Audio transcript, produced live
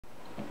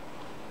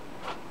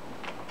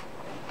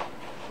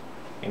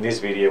In this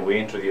video, we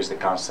introduce the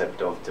concept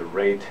of the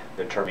rate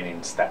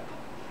determining step.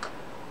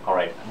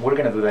 Alright, we're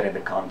going to do that in the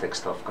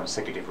context of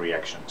consecutive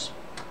reactions.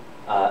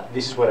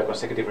 This is what a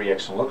consecutive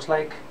reaction looks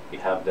like. You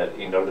have that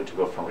in order to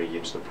go from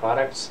reagents to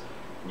products,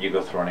 you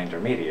go through an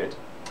intermediate.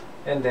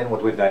 And then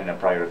what we've done in a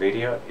prior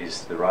video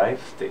is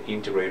derive the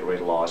integrated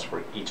rate laws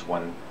for each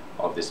one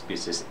of the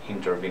species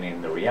intervening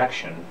in the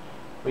reaction: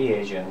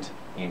 reagent,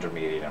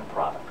 intermediate, and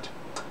product.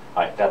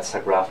 Alright, that's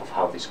a graph of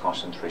how these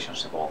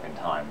concentrations evolve in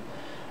time.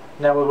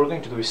 Now what we're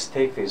going to do is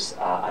take this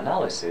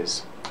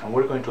analysis and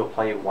we're going to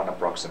apply one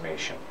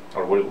approximation,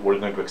 or we're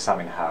going to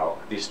examine how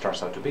this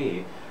turns out to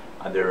be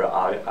under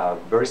a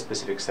very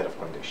specific set of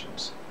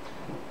conditions.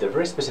 The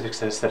very specific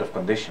set of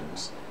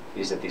conditions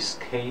is that this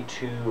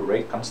K2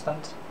 rate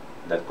constant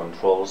that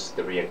controls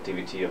the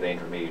reactivity of the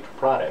intermediate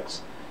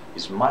products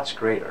is much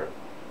greater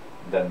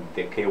than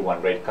the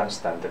K1 rate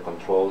constant that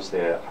controls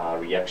the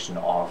reaction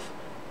of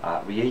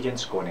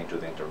reagents going into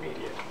the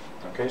intermediate.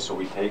 Okay, so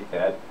we take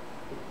that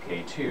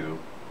K2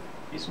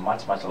 is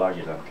much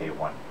larger than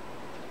K1.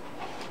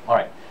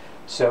 Alright,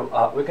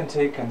 so we can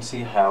take and see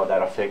how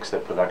that affects the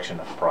production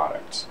of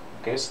products.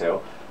 Okay,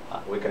 so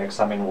we can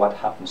examine what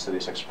happens to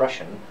this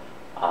expression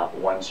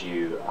once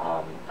you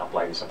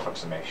apply this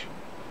approximation.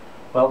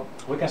 Well,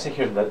 we can see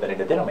here that in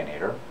the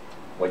denominator,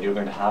 what you're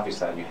going to have is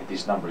that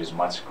this number is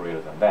much greater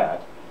than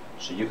that,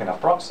 so you can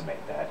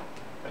approximate that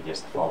by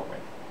just the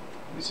following.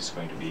 This is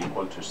going to be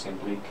equal to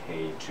simply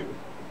K2.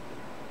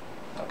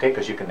 Okay,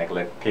 because you can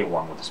neglect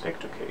K1 with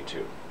respect to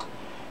K2.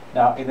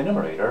 Now, in the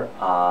numerator,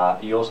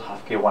 you also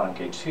have K1 and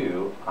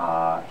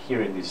K2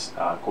 here in these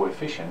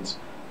coefficients,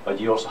 but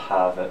you also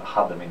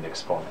have them in the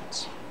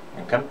exponents.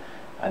 Okay,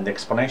 and the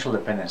exponential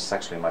dependence is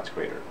actually much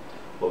greater.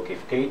 Look,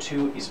 if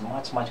K2 is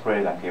much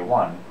greater than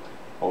K1,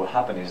 what will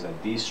happen is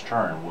that this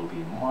term will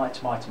be much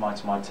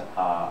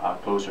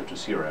closer to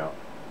 0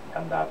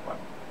 than that one.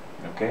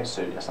 Okay,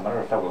 so as a matter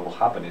of fact, what will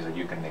happen is that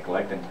you can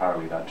neglect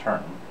entirely that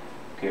term,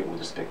 okay, with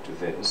respect to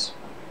this.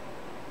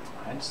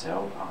 And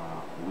so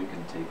we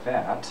can take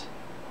that,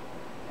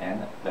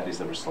 and that is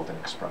the resulting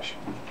expression.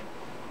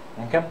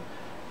 Okay,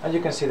 and you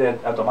can see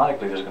that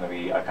automatically there's going to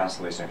be a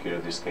cancellation here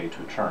of these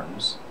K2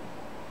 terms,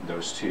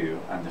 those two,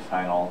 and the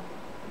final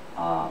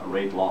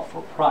rate law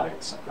for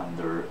products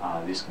under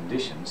these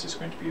conditions is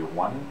going to be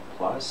 1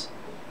 plus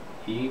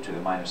e to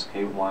the minus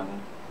K1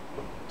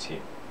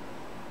 t.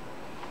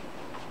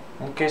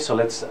 Okay, so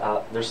let's,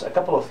 there's a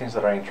couple of things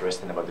that are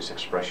interesting about this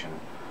expression.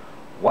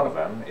 One of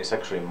them is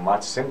actually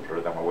much simpler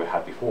than what we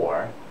had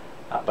before,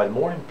 but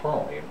more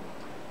importantly,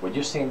 what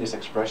you see in this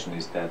expression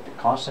is that the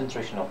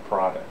concentration of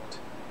product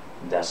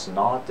does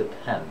not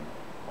depend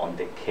on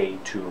the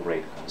K2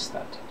 rate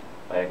constant.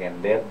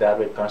 Again, that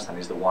rate constant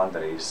is the one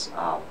that is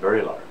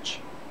very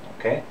large,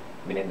 okay?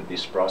 Meaning that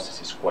this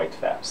process is quite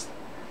fast.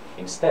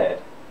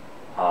 Instead,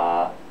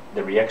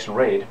 the reaction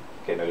rate,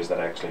 okay, notice that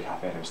I actually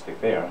have made a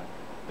mistake there.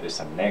 There is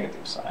a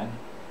negative sign.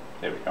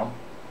 There we go.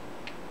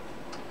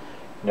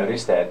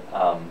 Notice that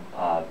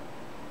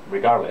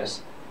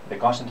regardless, the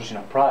concentration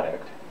of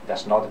product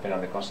does not depend on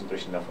the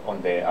concentration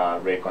on the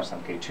rate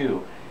constant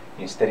K2.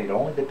 Instead, it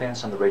only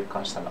depends on the rate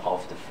constant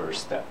of the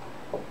first step,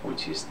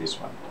 which is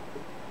this one.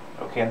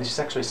 Okay, and this is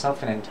actually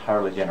something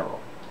entirely general.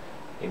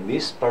 In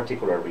this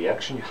particular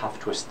reaction, you have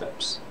two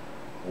steps.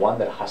 One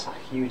that has a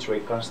huge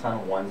rate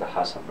constant, one that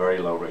has a very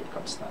low rate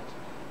constant.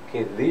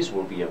 Okay, this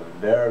will be a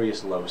very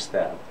slow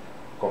step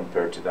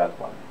compared to that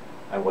one.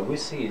 And what we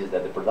see is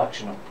that the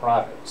production of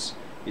products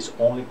is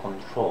only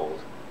controlled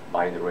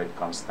by the rate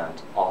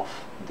constant of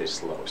the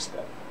slow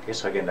step. Okay,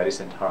 so again, that is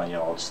entirely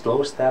general.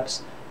 Slow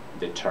steps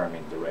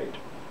determine the rate.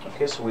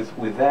 Okay, so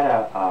with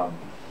that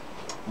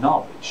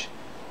knowledge,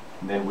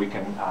 then we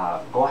can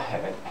go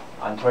ahead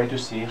and try to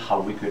see how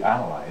we could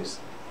analyze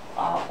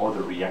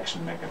other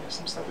reaction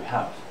mechanisms that we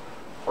have.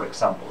 For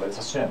example, let's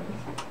assume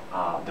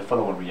the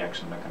following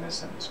reaction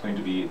mechanism is going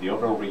to be the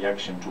overall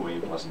reaction to A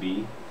plus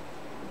B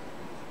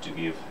to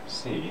give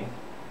C,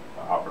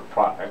 our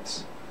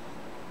products.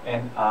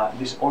 And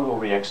this overall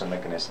reaction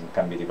mechanism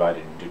can be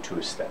divided into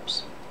two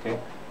steps. Okay,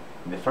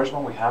 in the first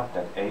one we have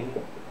that A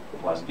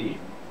plus B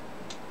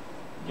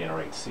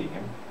generates C,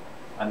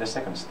 and the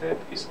second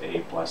step is A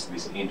plus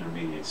this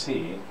intermediate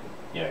C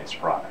generates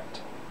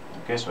product.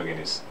 Okay, so again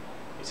it's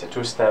a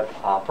two-step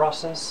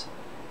process,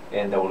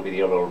 and that will be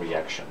the overall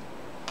reaction.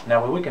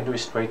 Now what we can do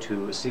is try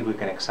to see if we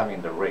can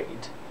examine the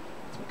rate,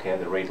 okay,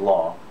 the rate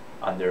law,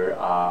 under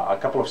a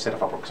couple of set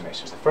of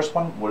approximations. The first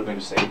one, we're going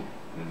to say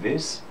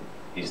this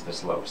is the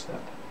slow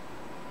step.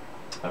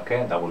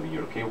 Okay, that will be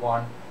your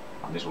K1,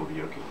 and this will be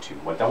your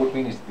K2. What that would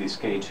mean is this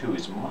K2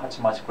 is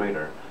much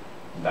greater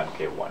than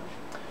K1.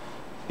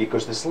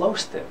 Because the slow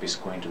step is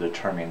going to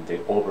determine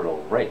the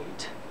overall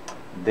rate,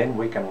 then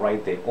we can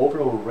write the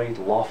overall rate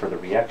law for the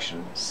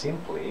reaction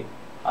simply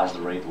as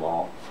the rate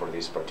law for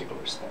this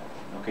particular step.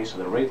 Okay, so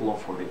the rate law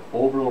for the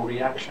overall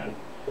reaction,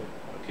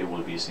 okay,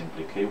 will be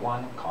simply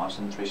K1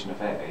 concentration of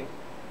A,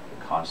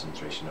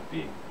 concentration of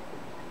B.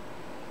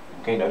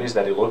 Okay, notice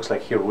that it looks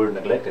like here we're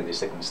neglecting the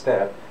second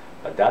step,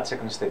 but that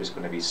second step is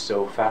going to be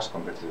so fast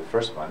compared to the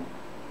first one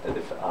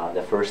that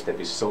the first step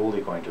is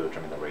solely going to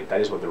determine the rate.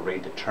 That is what the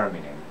rate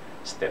determining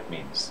step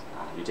means.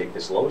 You take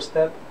this low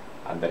step,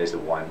 and that is the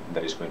one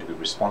that is going to be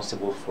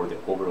responsible for the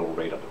overall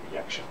rate of the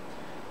reaction.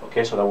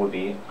 Okay, so that would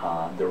be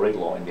the rate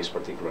law in this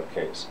particular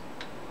case.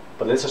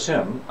 But let's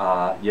assume,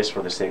 just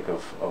for the sake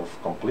of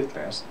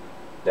completeness,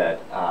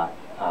 that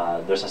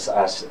there's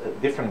a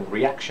different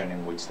reaction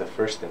in which the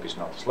first step is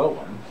not a slow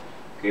one.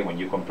 Okay, when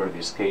you compare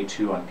these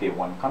K2 and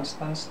K1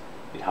 constants,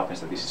 it happens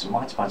that this is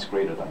much, much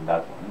greater than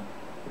that one,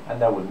 and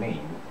that would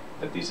mean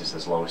that this is a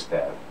slow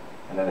step,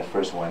 and then the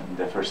first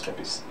step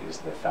is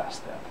the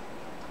fast step.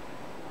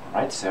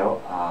 Alright,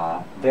 so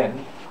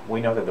then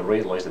we know that the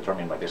rate law is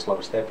determined by the slow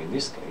step. In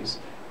this case,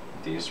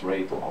 this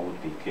rate law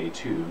would be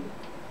K2,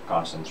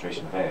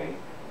 concentration of A,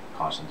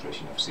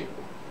 concentration of C.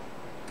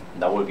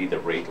 That would be the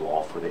rate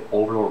law for the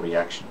overall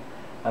reaction.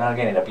 And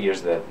again, it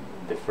appears that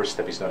the first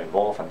step is not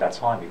involved, and that's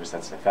fine because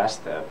that's the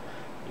fast step.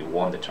 It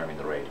won't determine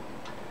the rate.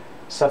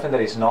 Something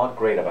that is not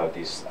great about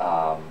this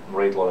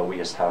rate law that we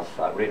just have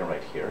written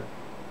right here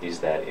is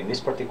that in this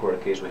particular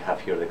case we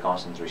have here the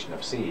concentration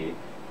of C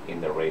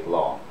in the rate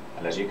law.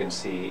 And as you can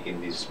see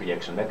in this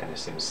reaction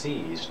mechanism,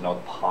 C is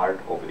not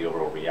part of the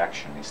overall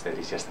reaction. Instead,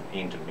 it's just an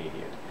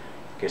intermediate.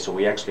 Okay, so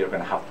we actually are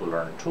going to have to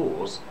learn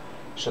tools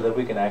so that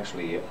we can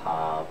actually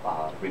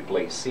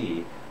replace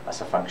C as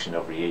a function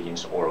of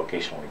reagents or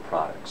occasionally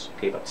products.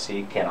 Okay, but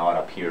C cannot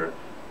appear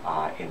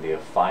in the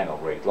final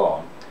rate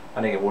law.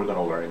 And again, we're going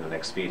to learn in the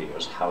next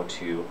videos how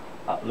to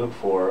look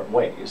for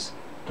ways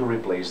to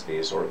replace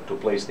this or to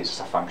place this as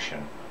a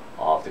function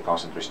of the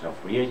concentration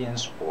of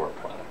reagents or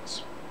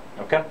products.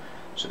 Okay,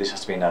 so this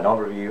has been an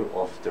overview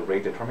of the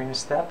rate determining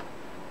step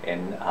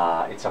and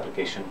its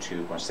application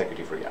to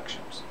consecutive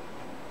reactions.